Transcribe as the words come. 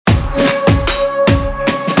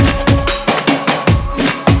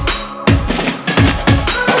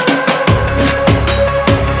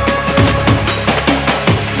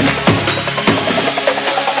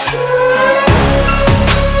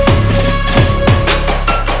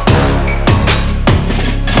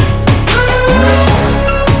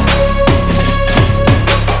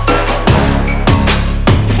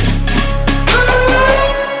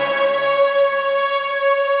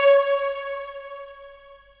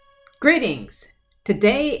Greetings!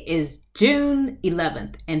 Today is June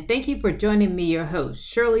 11th, and thank you for joining me, your host,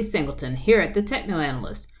 Shirley Singleton, here at the Techno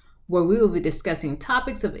Analyst, where we will be discussing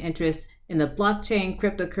topics of interest in the blockchain,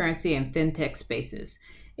 cryptocurrency, and fintech spaces.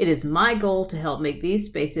 It is my goal to help make these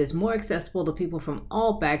spaces more accessible to people from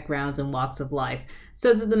all backgrounds and walks of life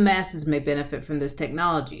so that the masses may benefit from this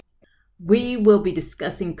technology. We will be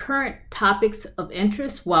discussing current topics of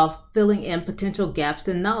interest while filling in potential gaps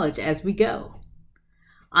in knowledge as we go.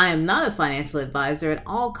 I am not a financial advisor, and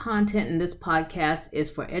all content in this podcast is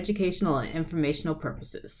for educational and informational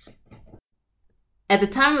purposes. At the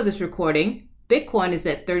time of this recording, Bitcoin is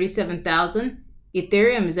at $37,000,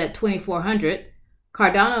 Ethereum is at $2,400,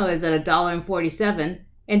 Cardano is at $1.47,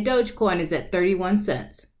 and Dogecoin is at 31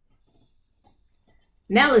 cents.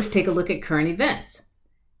 Now let's take a look at current events.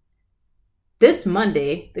 This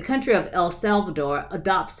Monday, the country of El Salvador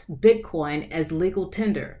adopts Bitcoin as legal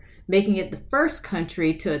tender, making it the first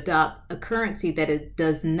country to adopt a currency that it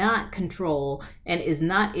does not control and is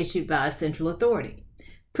not issued by a central authority.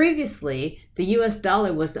 Previously, the US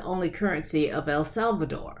dollar was the only currency of El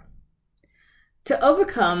Salvador. To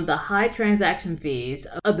overcome the high transaction fees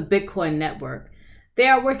of the Bitcoin network, they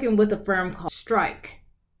are working with a firm called Strike.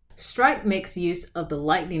 Strike makes use of the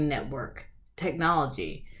Lightning Network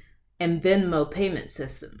technology and Venmo payment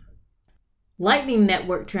system. Lightning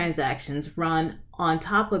Network transactions run on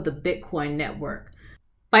top of the Bitcoin network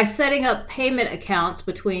by setting up payment accounts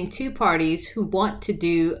between two parties who want to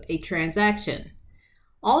do a transaction.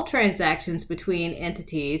 All transactions between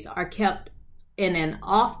entities are kept in an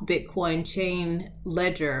off-Bitcoin chain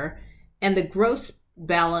ledger, and the gross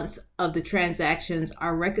balance of the transactions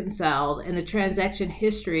are reconciled, and the transaction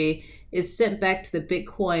history is sent back to the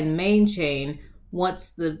Bitcoin main chain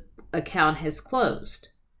once the account has closed.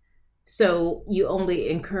 So you only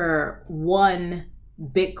incur one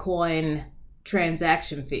Bitcoin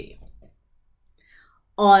transaction fee.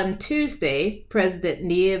 On Tuesday, President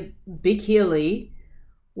Nayib Bukele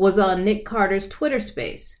was on Nick Carter's Twitter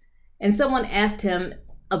space, and someone asked him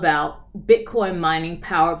about Bitcoin mining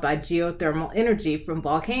powered by geothermal energy from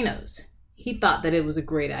volcanoes. He thought that it was a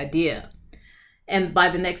great idea. And by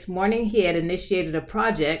the next morning, he had initiated a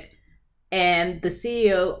project, and the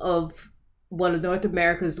CEO of one of North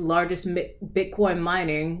America's largest Bitcoin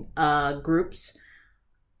mining groups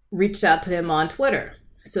reached out to him on Twitter.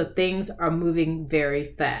 So things are moving very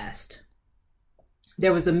fast.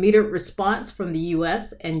 There was a metered response from the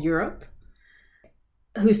US and Europe,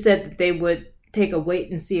 who said that they would take a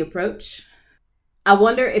wait and see approach. I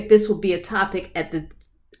wonder if this will be a topic at the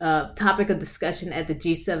topic of discussion at the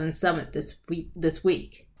G7 summit this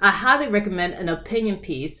week. I highly recommend an opinion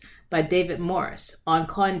piece by David Morris on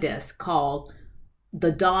CoinDesk called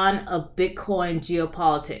 "The Dawn of Bitcoin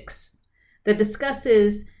Geopolitics" that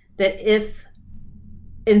discusses that if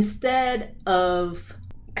instead of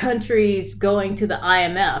countries going to the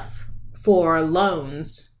IMF for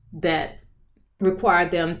loans that require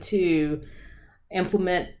them to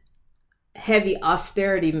implement heavy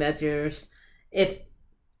austerity measures,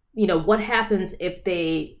 what happens if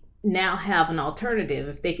they now have an alternative,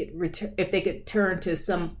 if they could turn to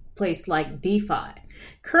some place like DeFi.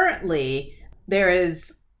 Currently, there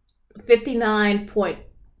is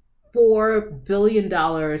 $59.4 billion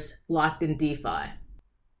locked in DeFi.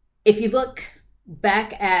 If you look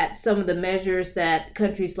back at some of the measures that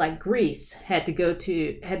countries like Greece had to go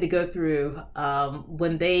through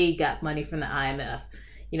when they got money from the IMF,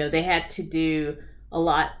 they had to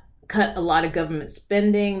cut a lot of government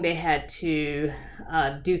spending. They had to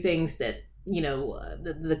do things that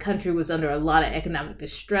the country was under a lot of economic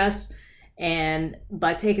distress, and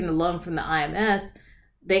by taking the loan from the IMF,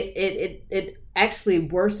 it actually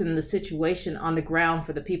worsened the situation on the ground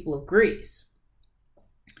for the people of Greece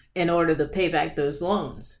in order to pay back those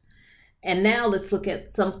loans. And now let's look at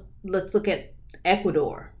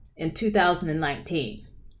Ecuador in 2019.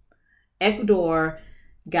 Ecuador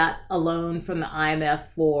got a loan from the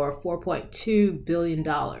IMF for $4.2 billion.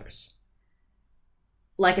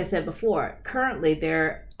 Like I said before, currently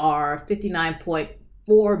there are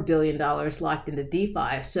 $59.4 billion locked into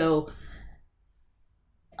DeFi. So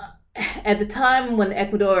at the time when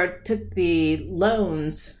Ecuador took the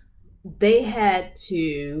loans, they had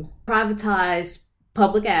to privatize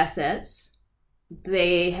public assets.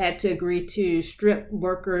 They had to agree to strip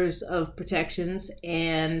workers of protections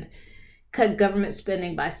and cut government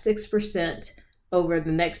spending by 6% over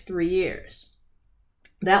the next 3 years.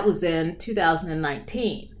 That was in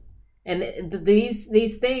 2019. And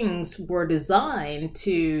these things were designed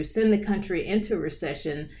to send the country into a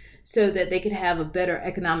recession so that they could have a better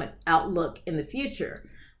economic outlook in the future.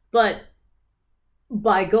 But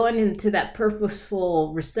by going into that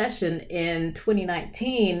purposeful recession in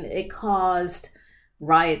 2019, it caused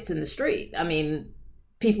riots in the street. I mean,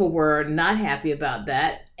 people were not happy about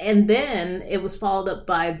that. And then it was followed up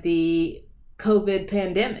by the COVID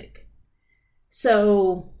pandemic.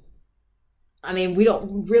 So, I mean, we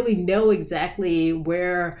don't really know exactly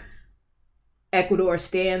where Ecuador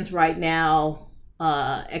stands right now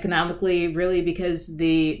economically, really, because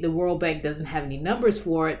the World Bank doesn't have any numbers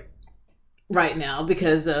for it right now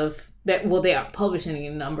because of that. Well, they aren't publishing any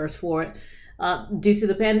numbers for it due to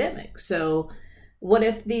the pandemic. So what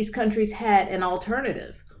if these countries had an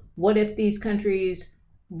alternative? What if these countries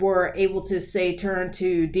were able to, say, turn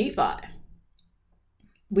to DeFi?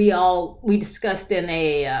 We discussed in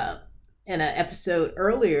an episode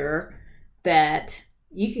earlier that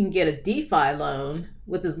you can get a DeFi loan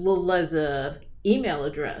with as little as a email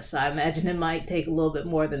address. I imagine it might take a little bit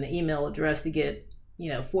more than the email address to get,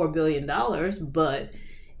 $4 billion, but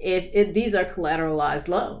if these are collateralized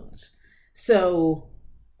loans. So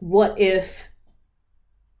what if,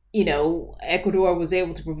 Ecuador was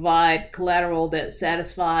able to provide collateral that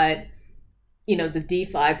satisfied, the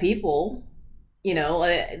DeFi people,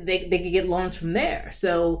 they could get loans from there.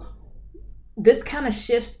 So this kind of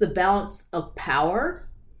shifts the balance of power.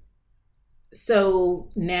 So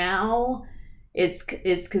now it's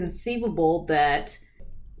conceivable that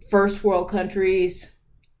first world countries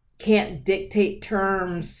can't dictate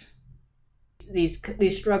terms. These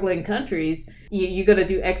struggling countries, you're going to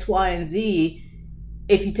do X, Y, and Z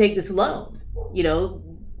if you take this loan.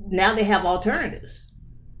 Now they have alternatives.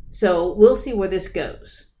 So we'll see where this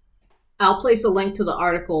goes. I'll place a link to the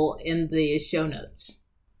article in the show notes.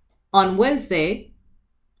 On Wednesday,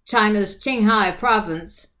 China's Qinghai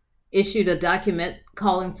province issued a document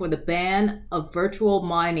calling for the ban of virtual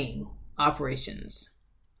mining operations.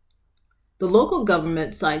 The local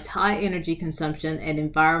government cites high energy consumption and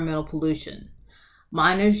environmental pollution.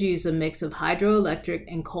 Miners use a mix of hydroelectric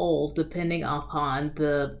and coal depending upon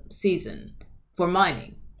the season for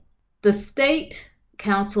mining. The State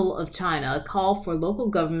Council of China called for local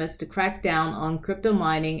governments to crack down on crypto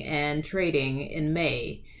mining and trading in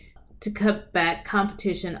May to cut back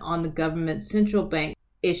competition on the government's central bank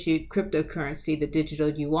issued cryptocurrency, the digital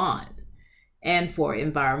yuan, and for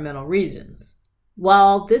environmental reasons.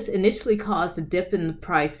 While this initially caused a dip in the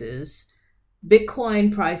prices,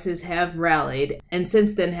 Bitcoin prices have rallied and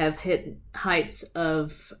since then have hit heights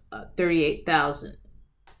of 38,000.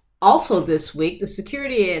 Also this week, the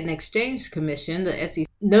Security and Exchange Commission, the SEC,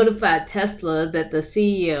 notified Tesla that the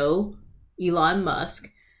CEO, Elon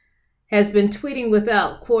Musk, has been tweeting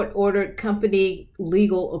without court-ordered company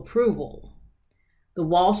legal approval. The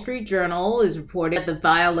Wall Street Journal is reporting that the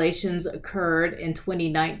violations occurred in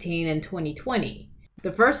 2019 and 2020.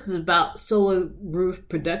 The first is about solar roof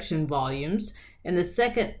production volumes, and the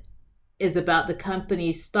second is about the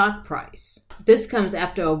company's stock price. This comes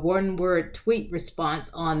after a one-word tweet response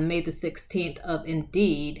on May the 16th of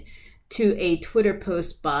Indeed to a Twitter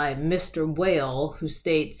post by Mr. Whale, who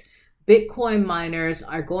states, Bitcoin miners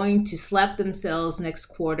are going to slap themselves next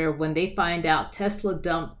quarter when they find out Tesla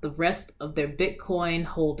dumped the rest of their Bitcoin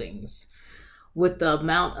holdings with the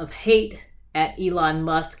amount of hate at Elon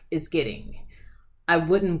Musk is getting. I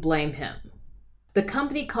wouldn't blame him. The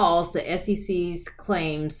company calls the SEC's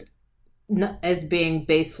claims as being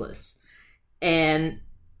baseless and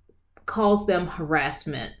calls them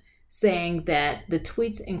harassment, saying that the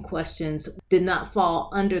tweets in questions did not fall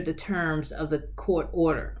under the terms of the court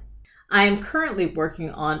order. I am currently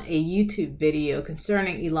working on a YouTube video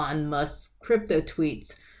concerning Elon Musk's crypto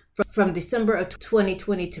tweets from December of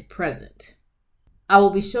 2020 to present. I will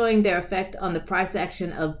be showing their effect on the price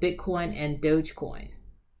action of Bitcoin and Dogecoin.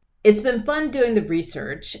 It's been fun doing the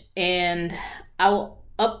research, and I will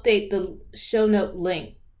update the show note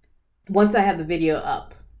link once I have the video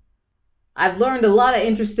up. I've learned a lot of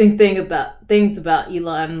interesting things about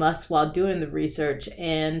Elon Musk while doing the research,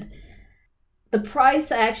 and the price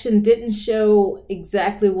action didn't show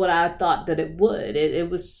exactly what I thought that it would. It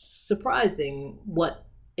was surprising what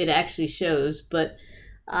it actually shows, but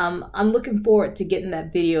I'm looking forward to getting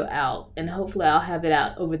that video out, and hopefully I'll have it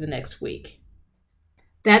out over the next week.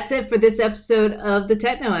 That's it for this episode of The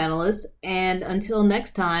Techno Analyst, and until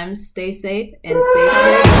next time, stay safe and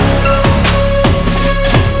safe.